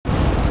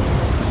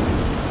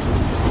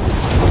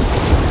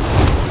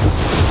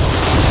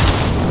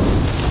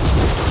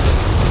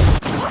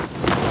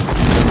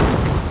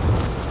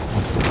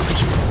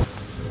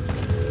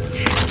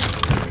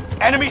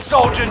Enemy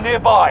soldier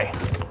nearby.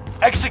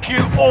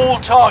 Execute all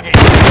targets.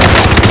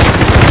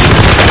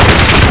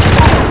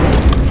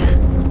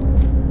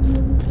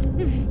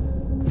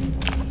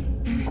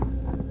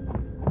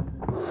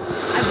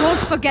 I won't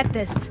forget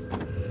this.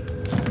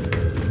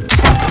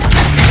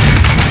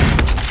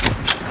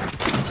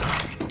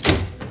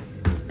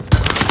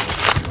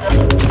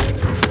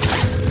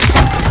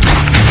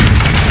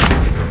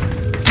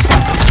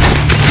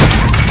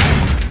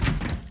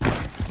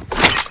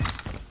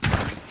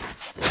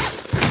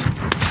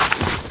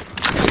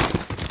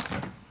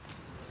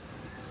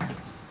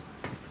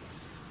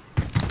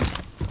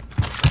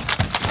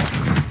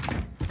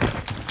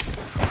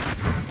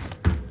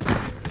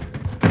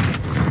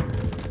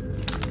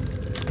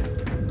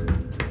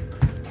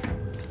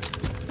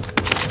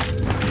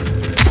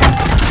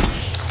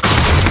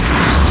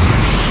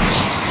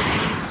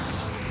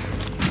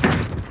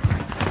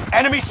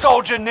 Enemy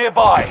soldier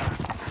nearby.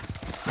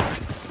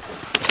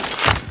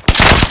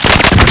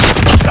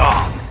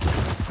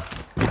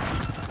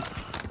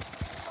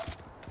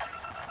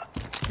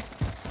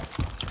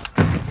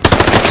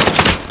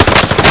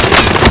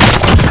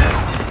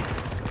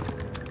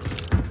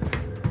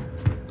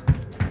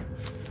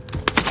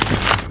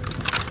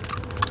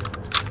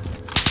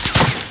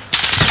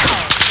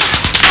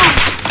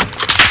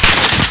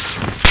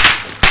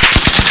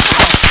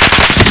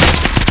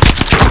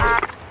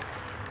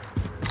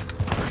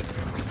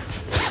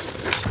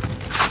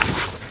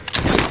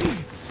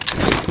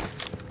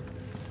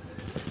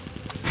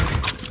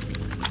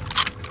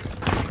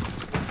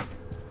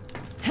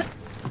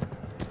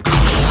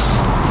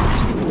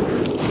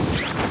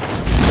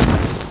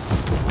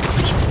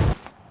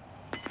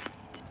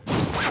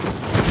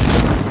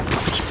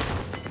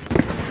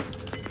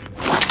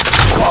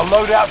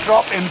 Loadout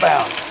drop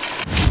inbound.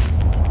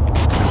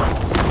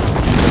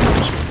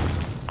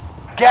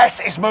 Gas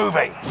is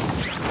moving.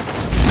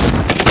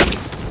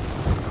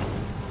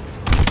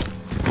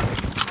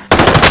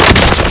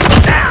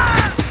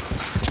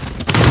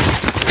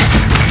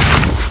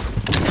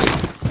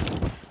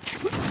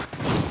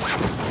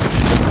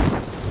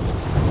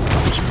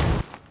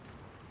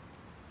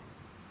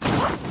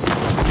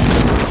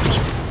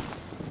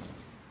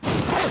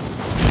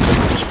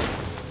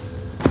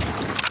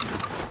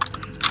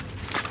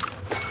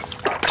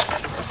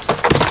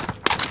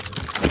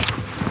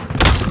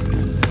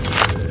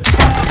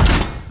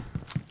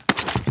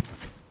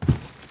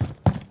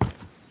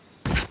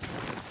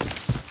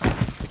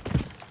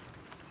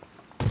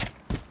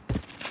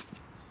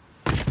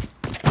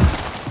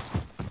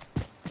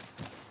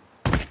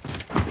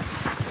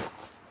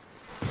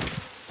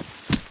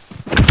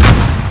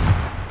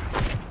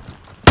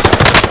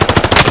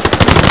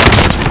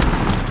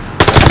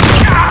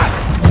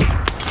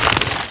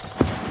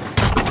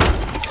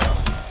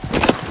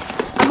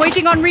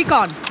 Waiting on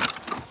recon.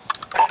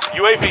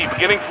 UAV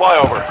beginning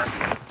flyover.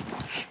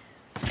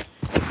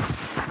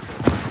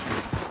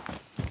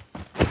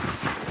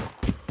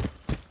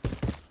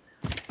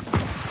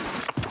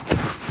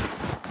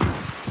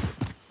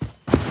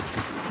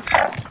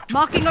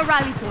 Marking a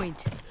rally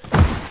point.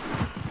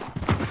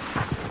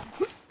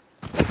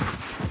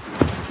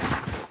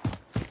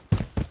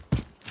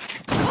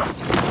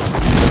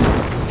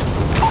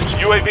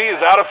 UAV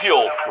is out of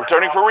fuel.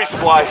 Returning for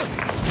resupply.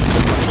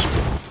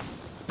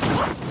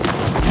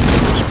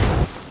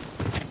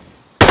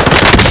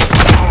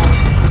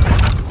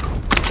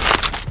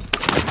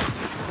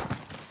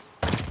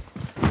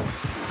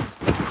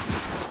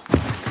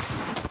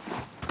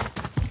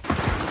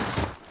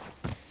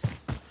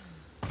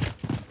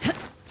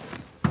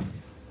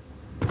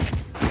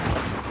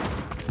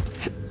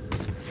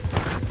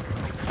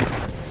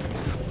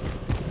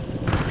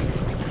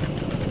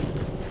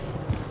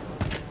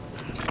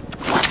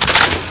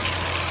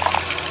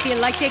 Feel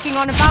like taking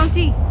on a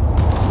bounty?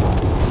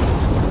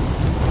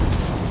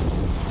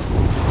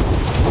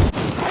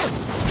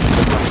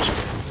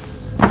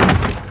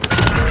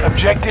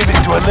 Objective is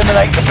to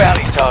eliminate the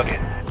bounty target.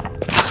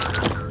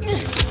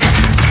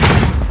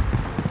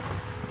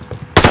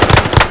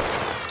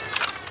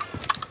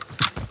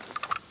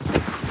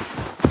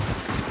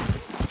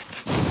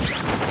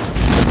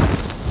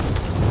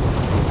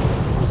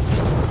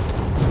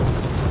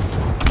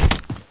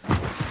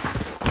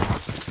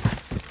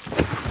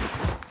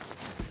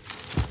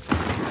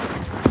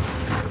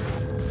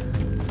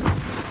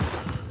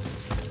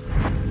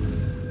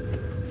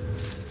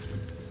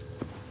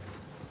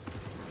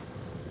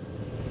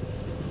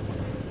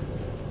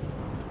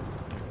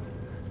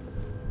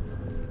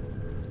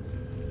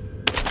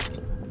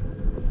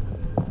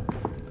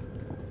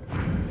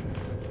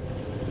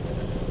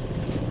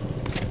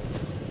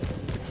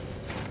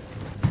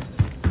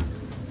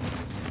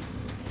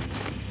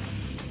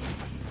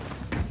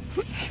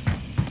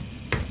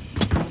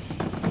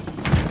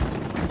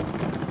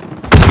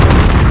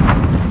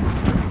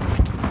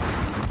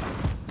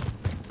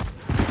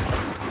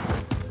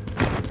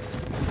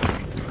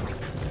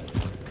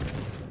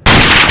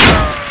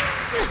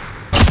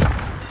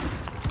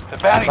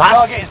 Bounty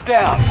target is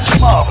down.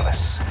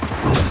 Marvelous.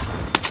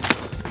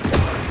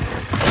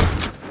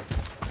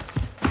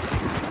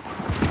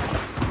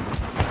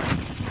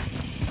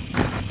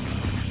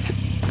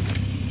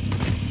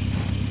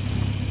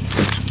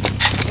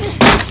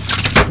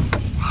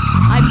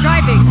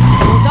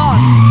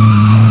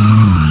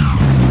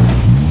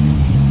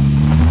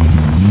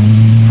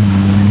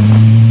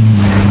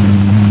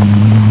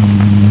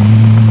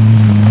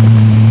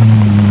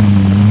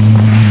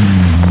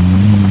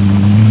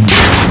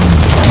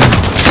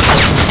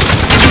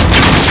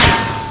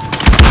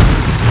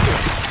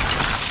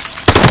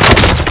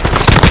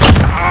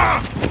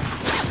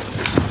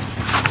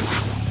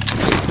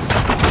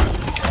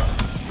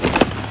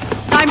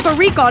 for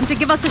recon to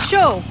give us a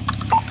show.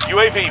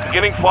 UAV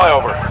beginning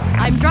flyover.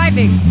 I'm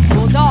driving.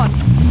 Hold on.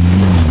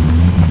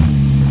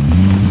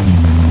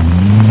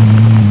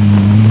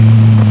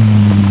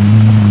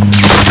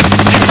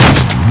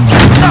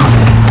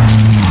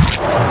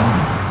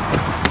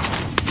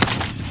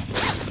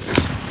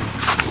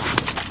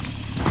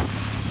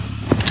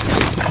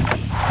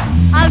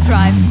 I'll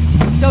drive.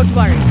 Don't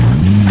worry.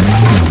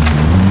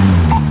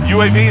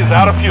 UAV is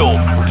out of fuel.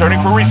 Returning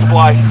for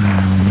resupply.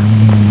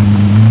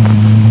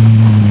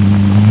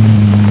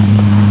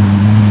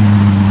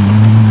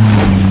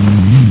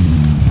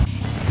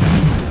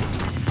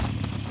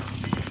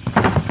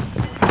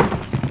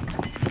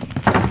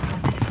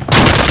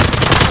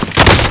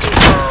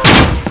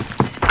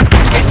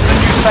 Get to the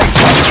new safe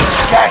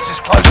zone. Gas is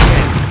closing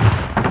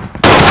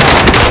in.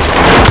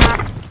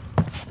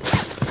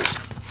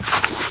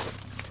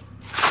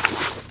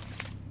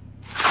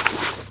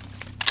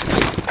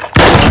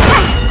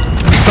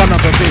 Son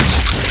of a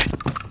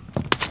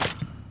bitch.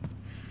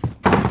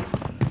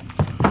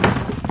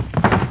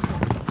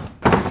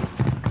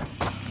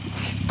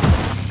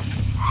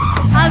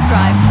 I'll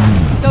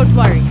drive. Don't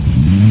worry.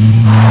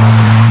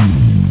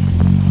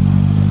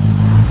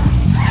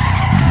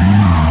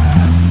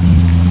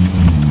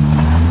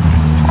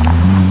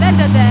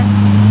 Vendor there.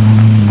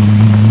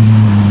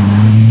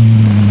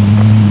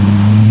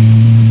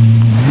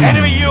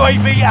 Enemy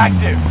UAV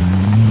active.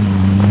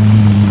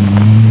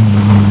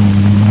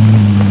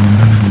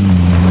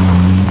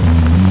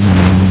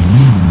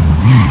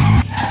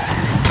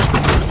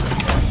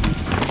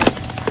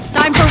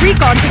 Time for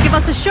recon to give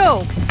us a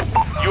show.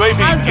 UAV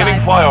I'll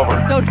beginning drive.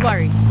 flyover. Don't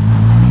worry.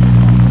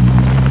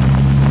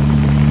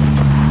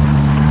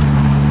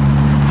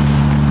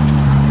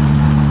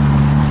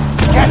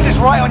 Gas is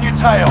right on your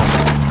tail.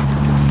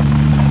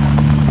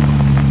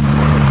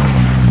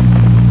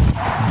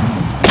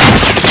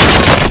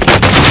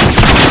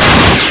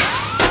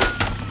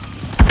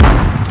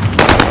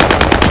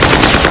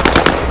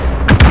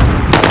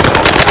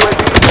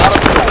 UAV is out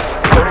of fuel.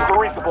 Returning for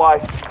resupply.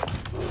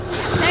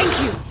 Thank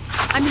you.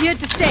 I'm here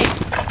to stay.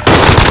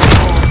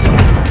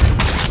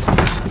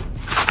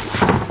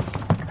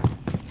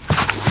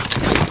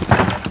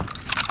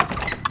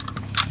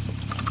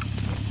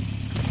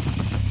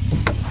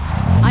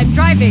 I'm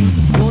driving.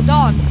 Hold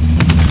on.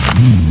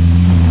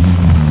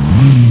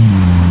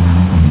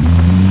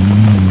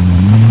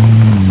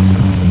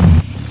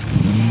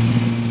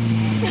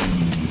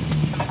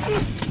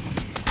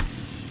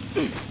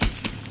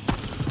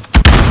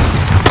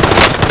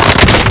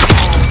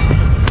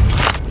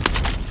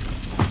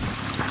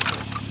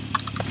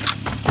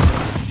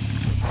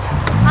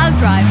 I'll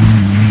drive.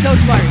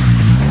 Don't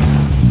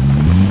worry.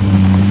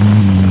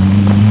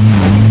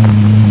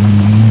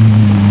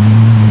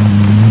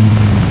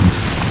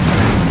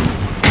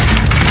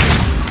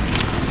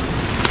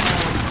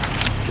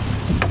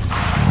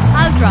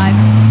 I'll drive.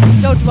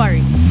 Don't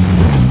worry.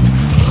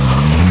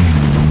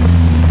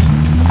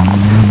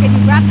 Can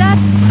you grab that?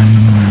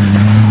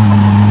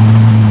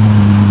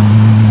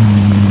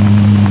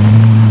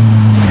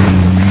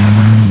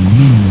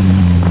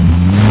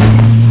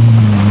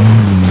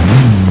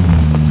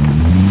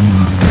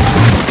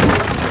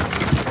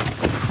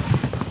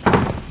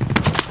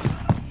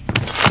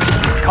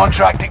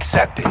 Contract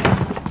accepted.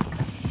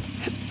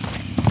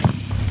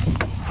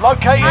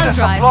 Located I'll a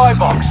drive. supply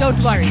box. Don't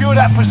worry. Secure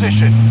that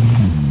position.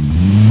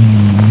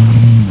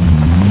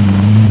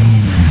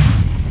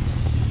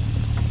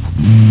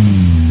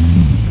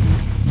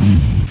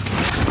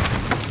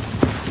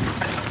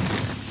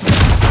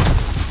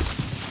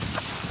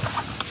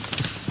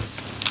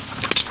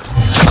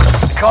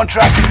 The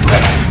contract is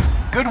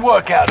settled. Good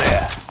work out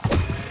there.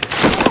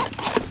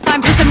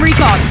 Time for some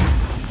recon.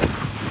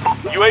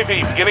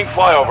 UAV beginning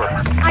flyover.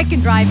 I can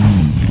drive.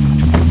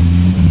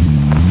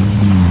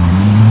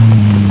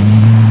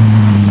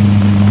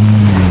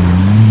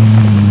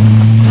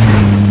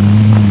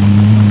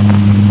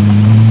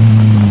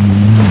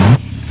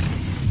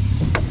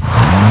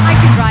 I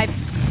can drive.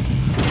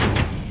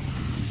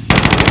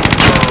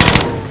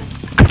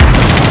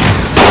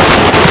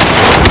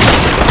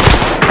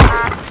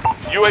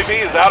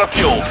 UAV is out of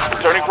fuel.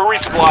 Returning for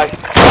resupply.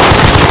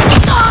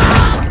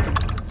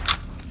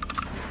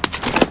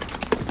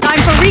 Time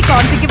for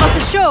recon to give us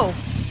a show.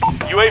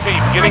 UAV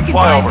beginning I can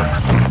flyover.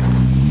 drive.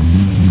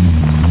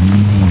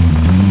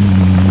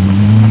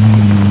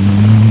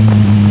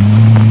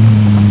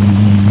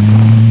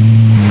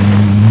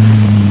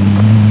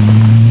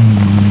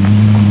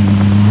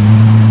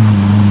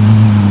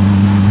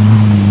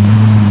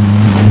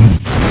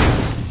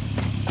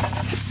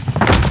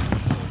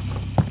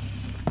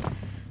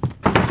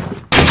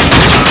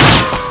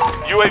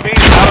 UAV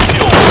is out of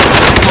fuel.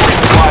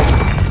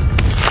 Resupply.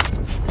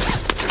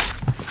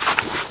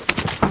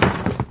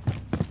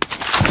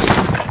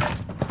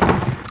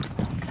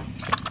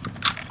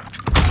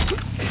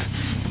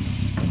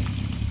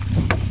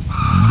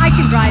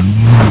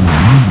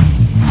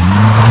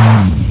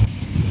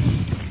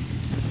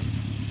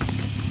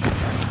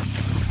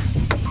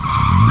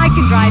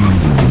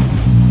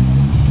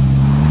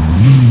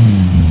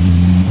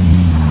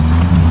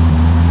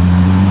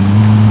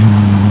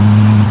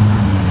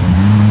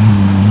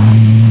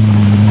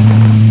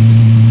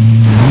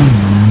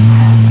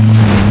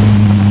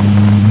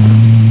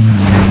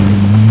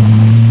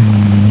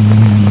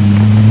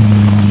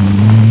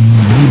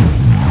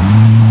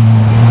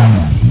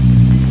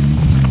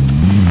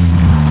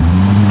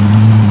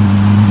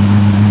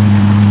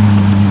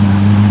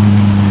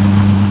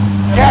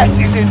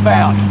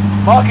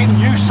 Marking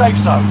new safe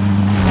zone.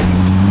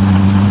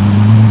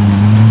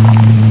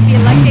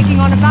 Feel like taking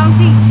on a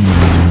bounty?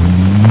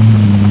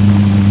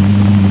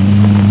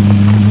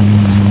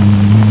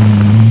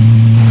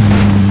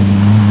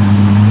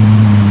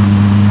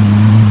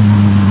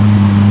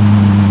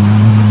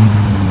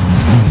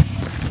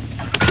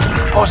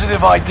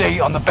 Positive ID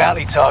on the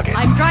bounty target.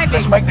 I'm driving.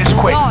 Let's make this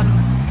quick. Hold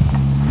on.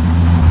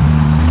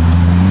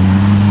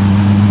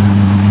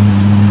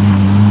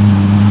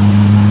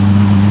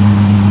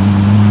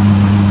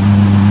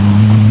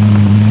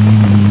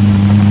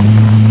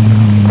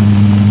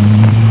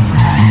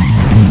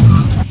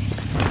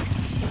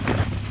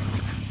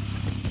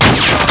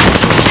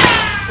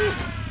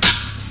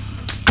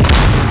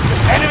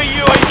 Enemy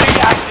UAV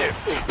active.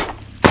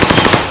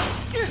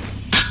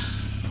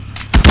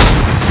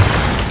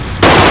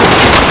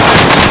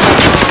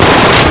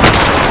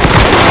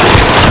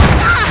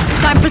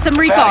 Time for some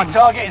recon. Bounty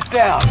target is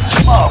down.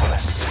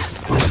 Marvelous.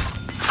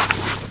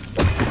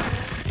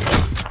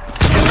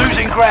 You're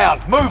losing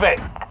ground. Move it.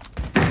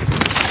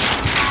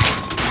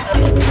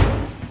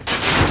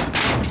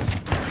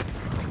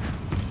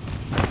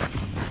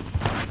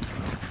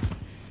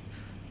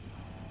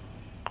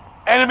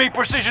 Enemy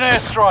precision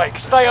airstrike.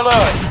 Stay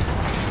alert.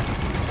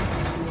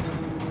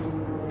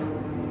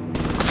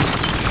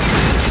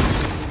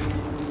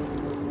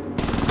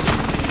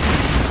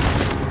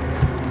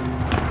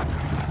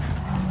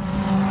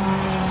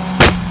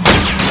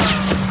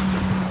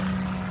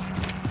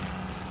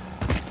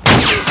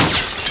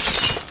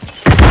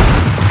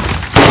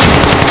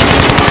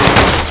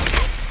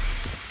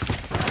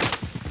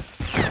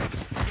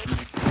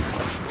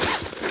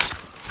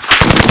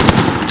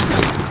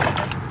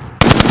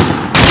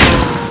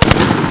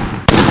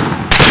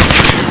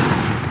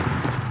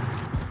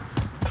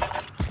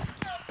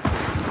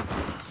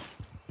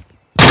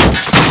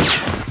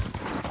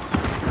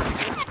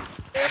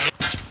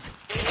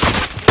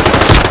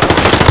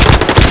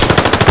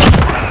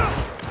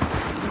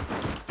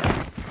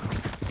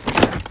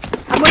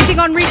 Waiting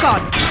on recon.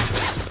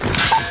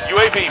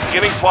 UAV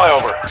beginning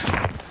flyover.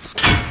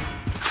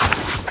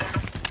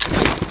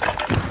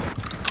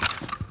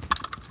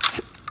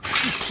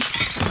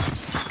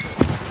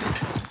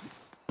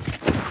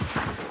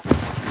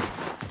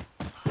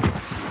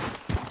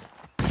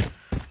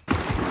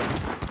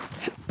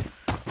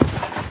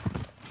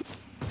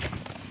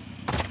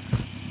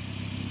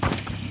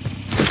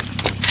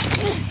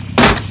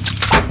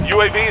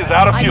 UAV is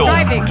out of I'm fuel.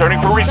 driving.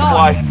 Returning for Hold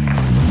resupply.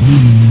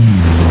 on.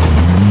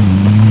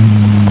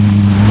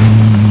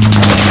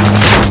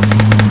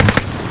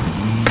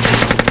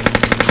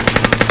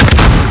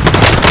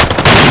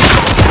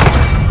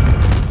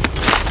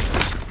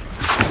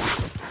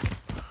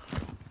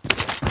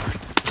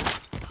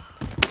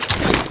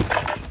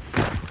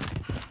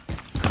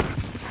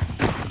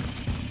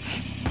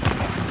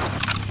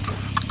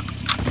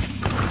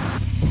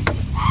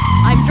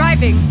 I'm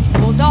driving.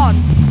 Hold on.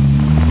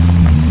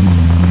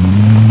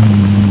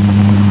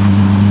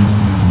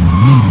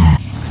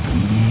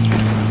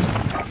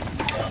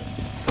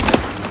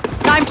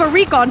 Time for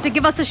recon to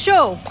give us a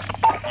show.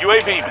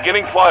 UAV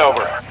beginning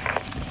flyover.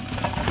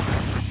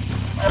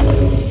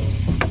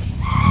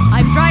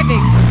 I'm driving.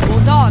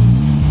 Hold on.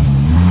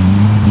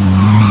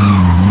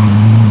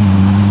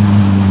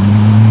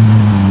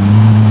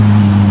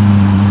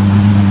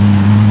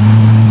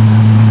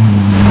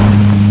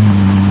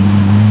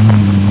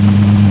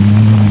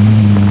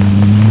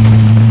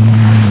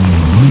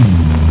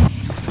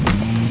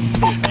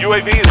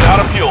 UAV is out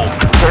of fuel.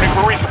 Returning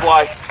for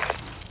resupply.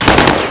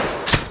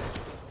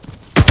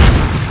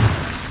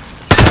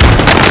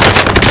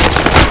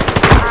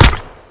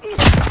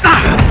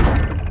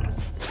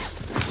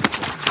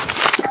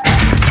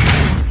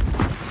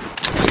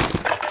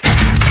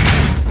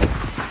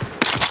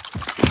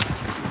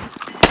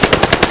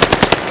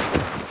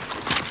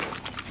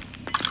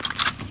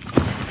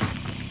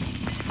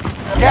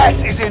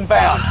 Gas is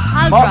inbound.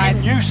 I'll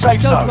Marking drive. new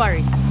safe Don't zone.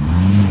 worry.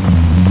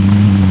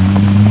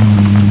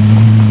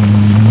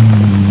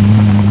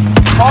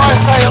 Fire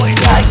sale is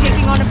Like active.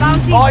 taking on a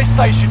bounty? Buy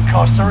station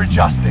costs are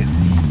adjusted.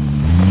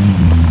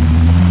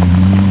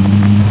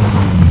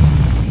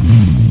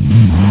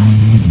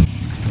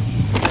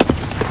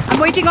 I'm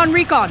waiting on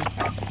recon.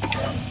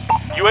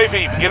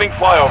 UAV beginning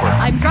flyover.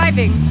 I'm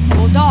driving.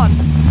 Hold on.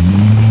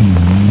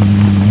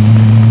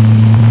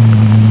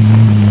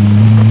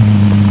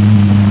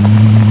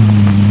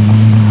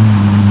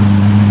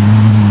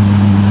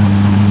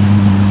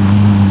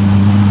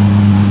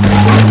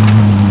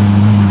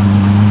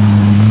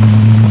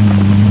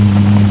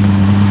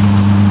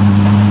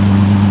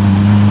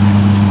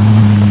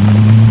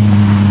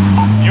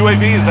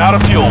 UAV is out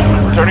of fuel.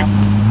 Returning.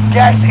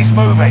 Gas is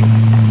moving.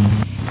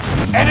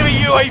 Enemy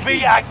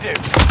UAV active.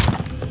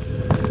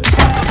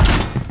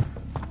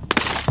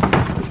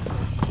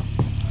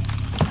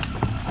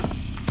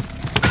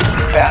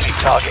 Bounty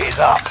target is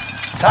up.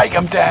 Take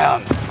them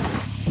down.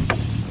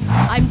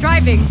 I'm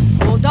driving.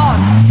 Hold on.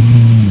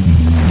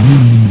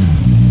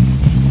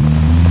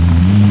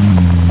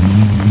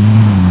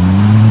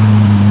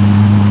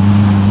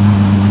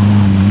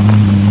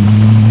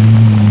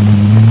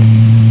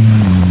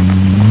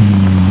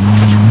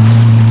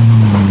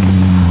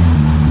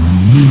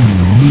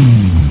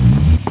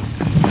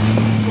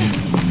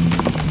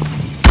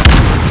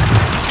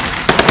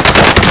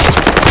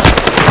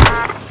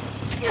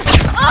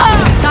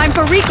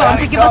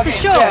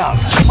 show. down.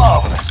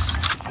 Marvelous.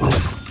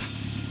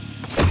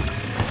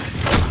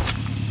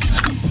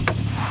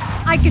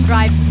 I can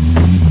drive.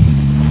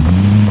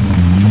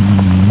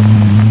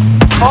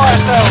 Fire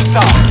sales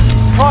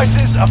done.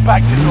 Prices are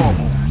back to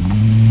normal.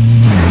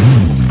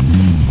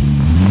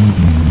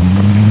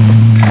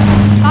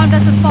 Found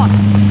us a spot.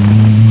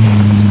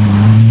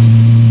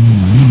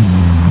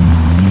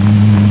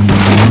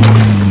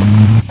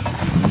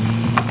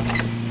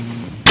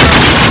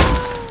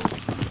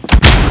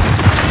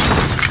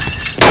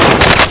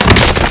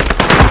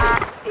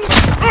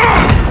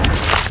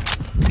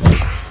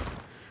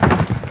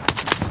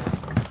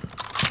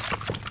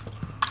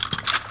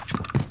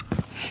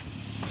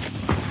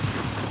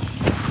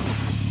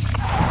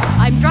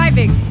 I'm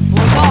driving.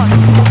 Hold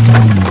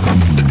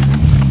on.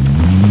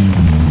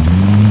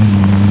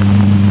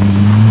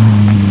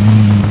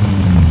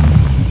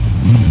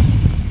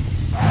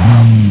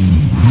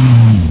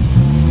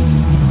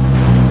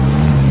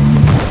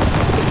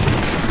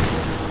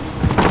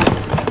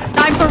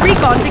 Time for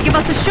recon to give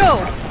us a show.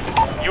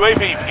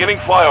 UAV beginning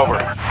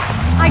flyover.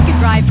 I can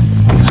drive.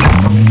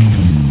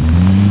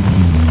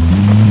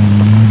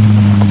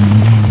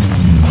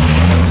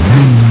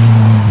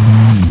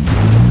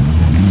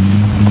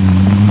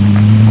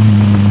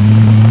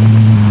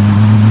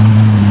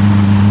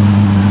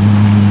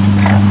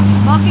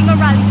 Marking a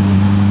rally.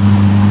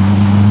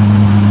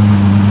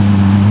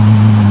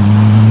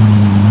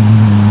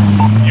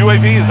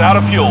 UAV is out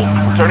of fuel.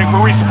 Returning for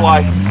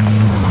resupply.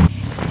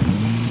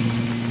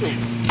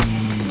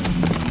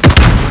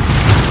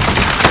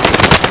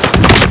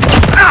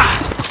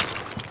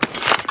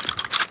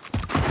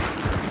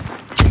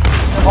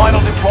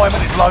 Final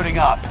deployment is loading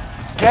up.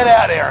 Get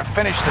out there and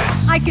finish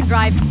this. I can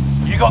drive.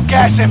 You got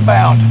gas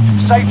inbound.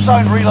 Safe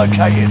zone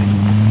relocated.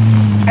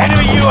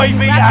 Enemy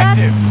UAV Got that?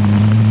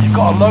 active. You've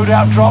got a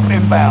loadout drop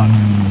inbound.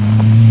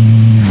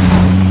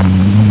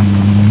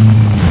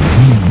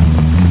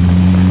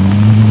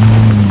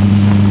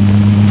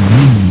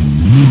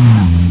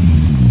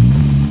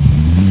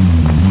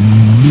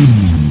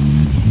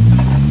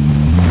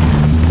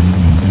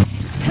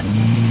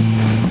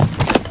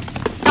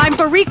 Time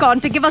for recon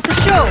to give us a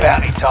show.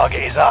 Bounty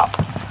target is up.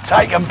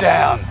 Take them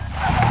down.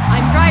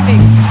 I'm driving.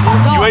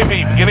 Hold on.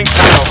 UAV beginning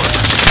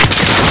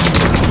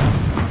flyover.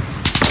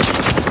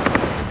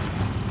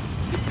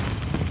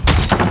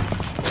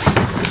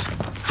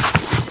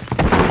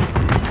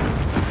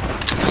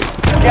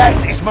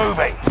 Gas is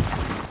moving.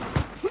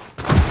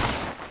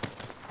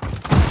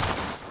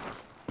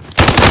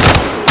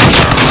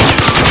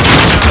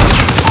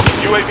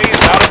 UAV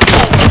is out of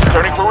fuel.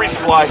 Returning for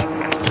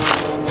resupply.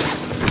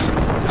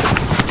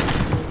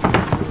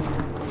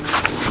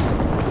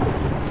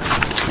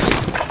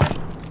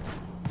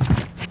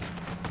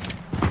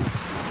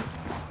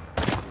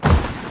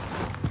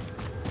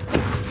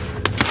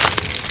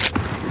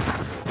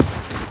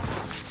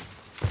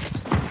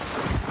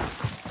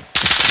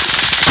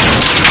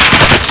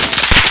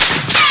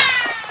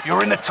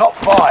 You're in the top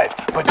 5,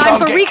 but Time don't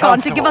for get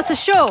recon to give comfortable. us a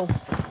show.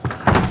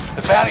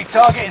 The bounty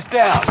target is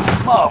down.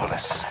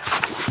 Marvelous.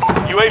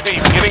 UAV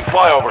beginning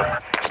flyover.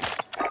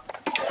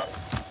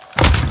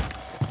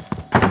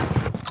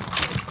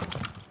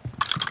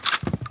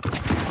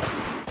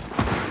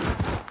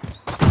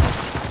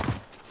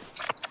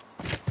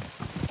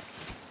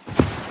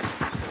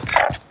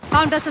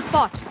 Found us a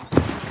spot.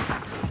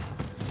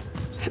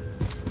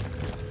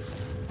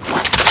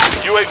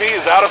 UAV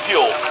is out of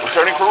fuel.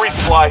 Returning for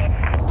resupply.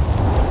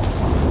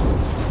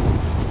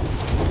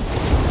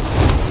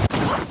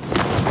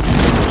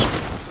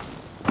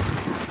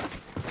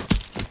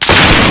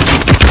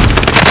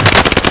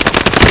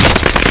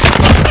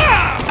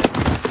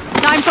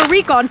 Time for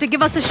recon to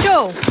give us a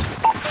show.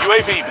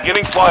 UAV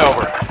beginning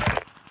flyover.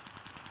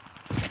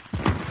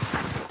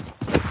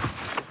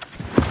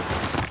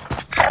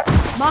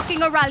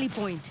 Marking a rally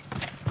point.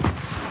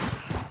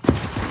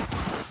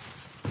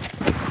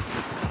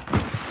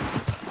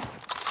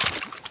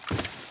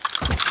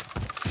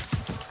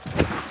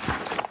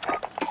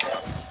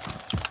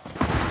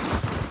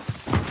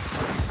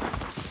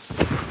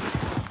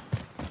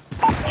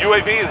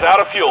 UAV is out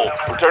of fuel.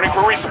 Returning for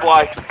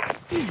resupply.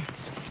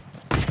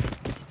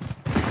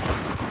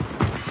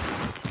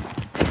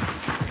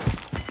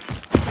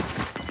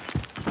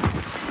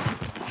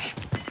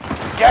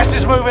 Gas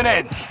is moving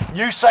in.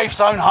 New safe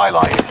zone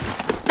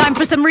highlighted. Time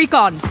for some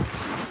recon.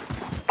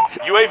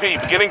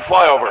 UAV beginning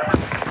flyover.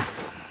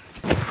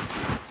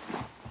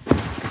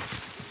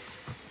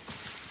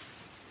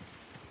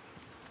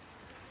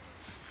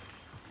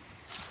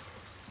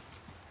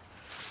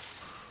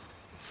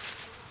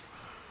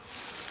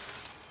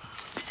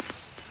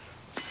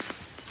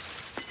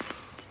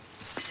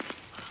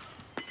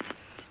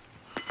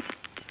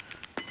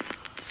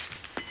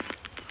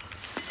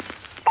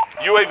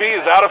 UAV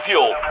is out of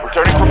fuel.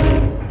 Returning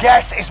for...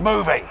 Gas is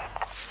moving.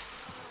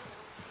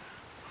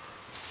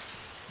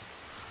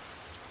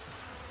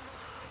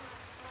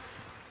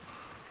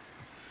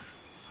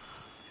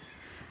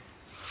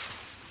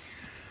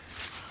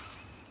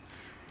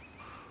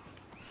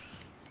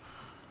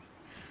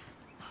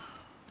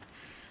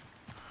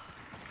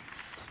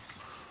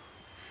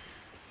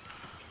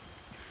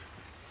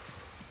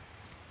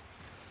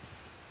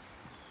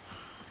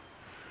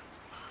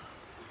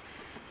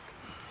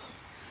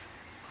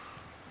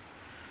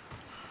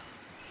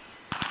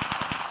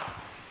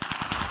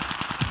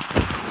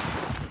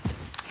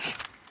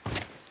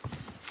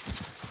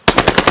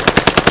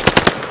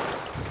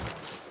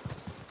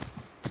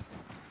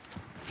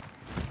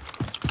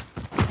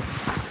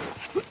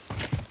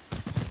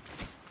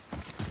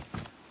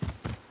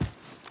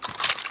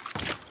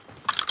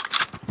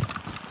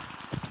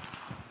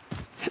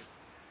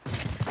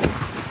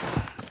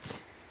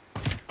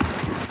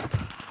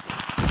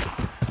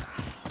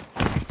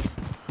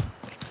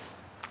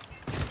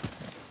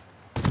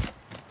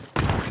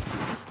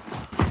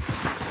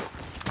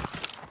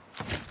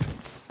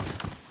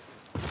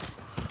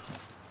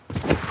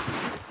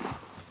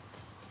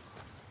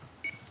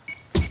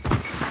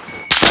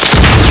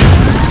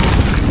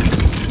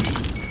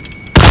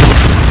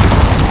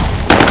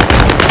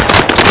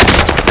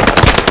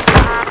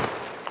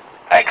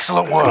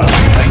 Excellent work.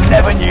 They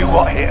never knew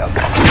what hit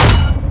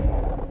them.